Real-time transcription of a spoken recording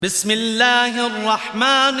بسم الله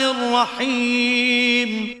الرحمن الرحيم.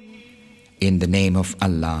 In the name of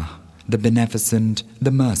Allah, the Beneficent, the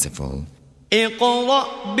Merciful.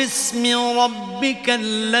 اقرأ باسم ربك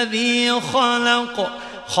الذي خلق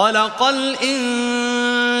خلق الإنسان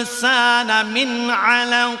من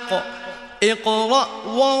علق اقرأ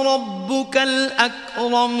وربك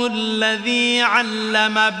الأكرم الذي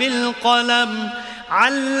علم بالقلم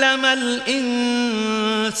علم الإنسان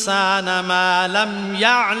ما لم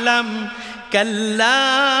يعلم كلا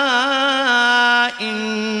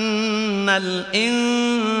إن الإنسان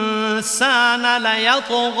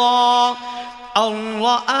ليطغى أن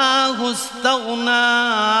رآه استغنى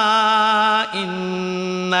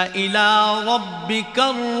إن إلى ربك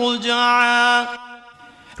الرجعى.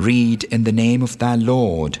 Read in the name of thy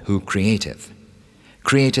Lord who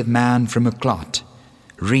created man from a clot.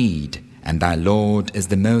 Read, and thy Lord is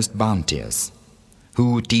the most bounteous,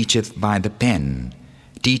 who teacheth by the pen,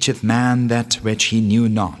 teacheth man that which he knew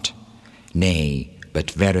not. Nay,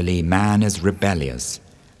 but verily man is rebellious,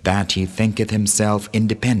 that he thinketh himself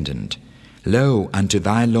independent. Lo, unto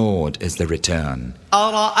thy Lord is the return.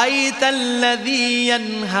 أرأيت الذي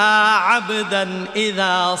ينهى عبدا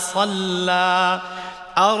إذا صلى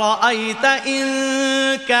أرأيت إن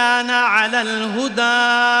كان على الهدى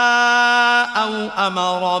أو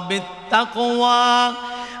أمر بالتقوى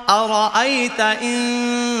أرأيت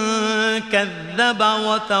إن كذب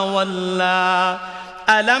وتولى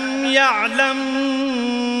ألم يعلم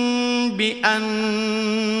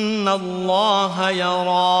بأن الله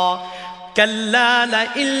يرى كلا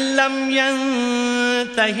لئن لم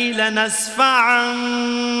ينته لنسفعا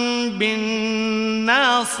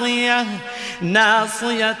بالناصية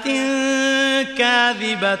ناصية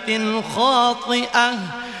كاذبة خاطئة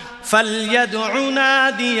فليدع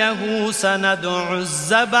ناديه سندع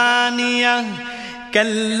الزبانية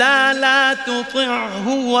كلا لا تطعه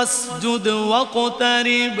واسجد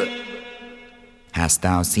واقترب. Hast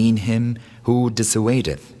thou seen him who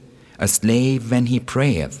dissuadeth a slave when he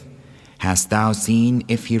prayeth? Hast thou seen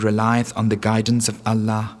if he relieth on the guidance of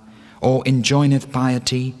Allah, or enjoineth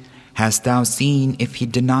piety? Hast thou seen if he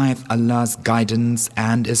denieth Allah's guidance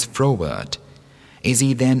and is froward? Is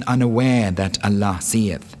he then unaware that Allah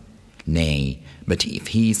seeth? Nay, but if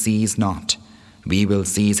he sees not, we will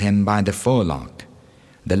seize him by the forelock,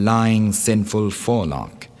 the lying sinful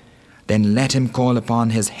forelock. Then let him call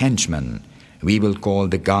upon his henchmen, we will call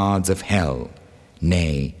the guards of hell.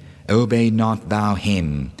 Nay, obey not thou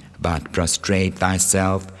him, but prostrate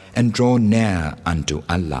thyself and draw near unto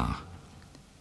Allah.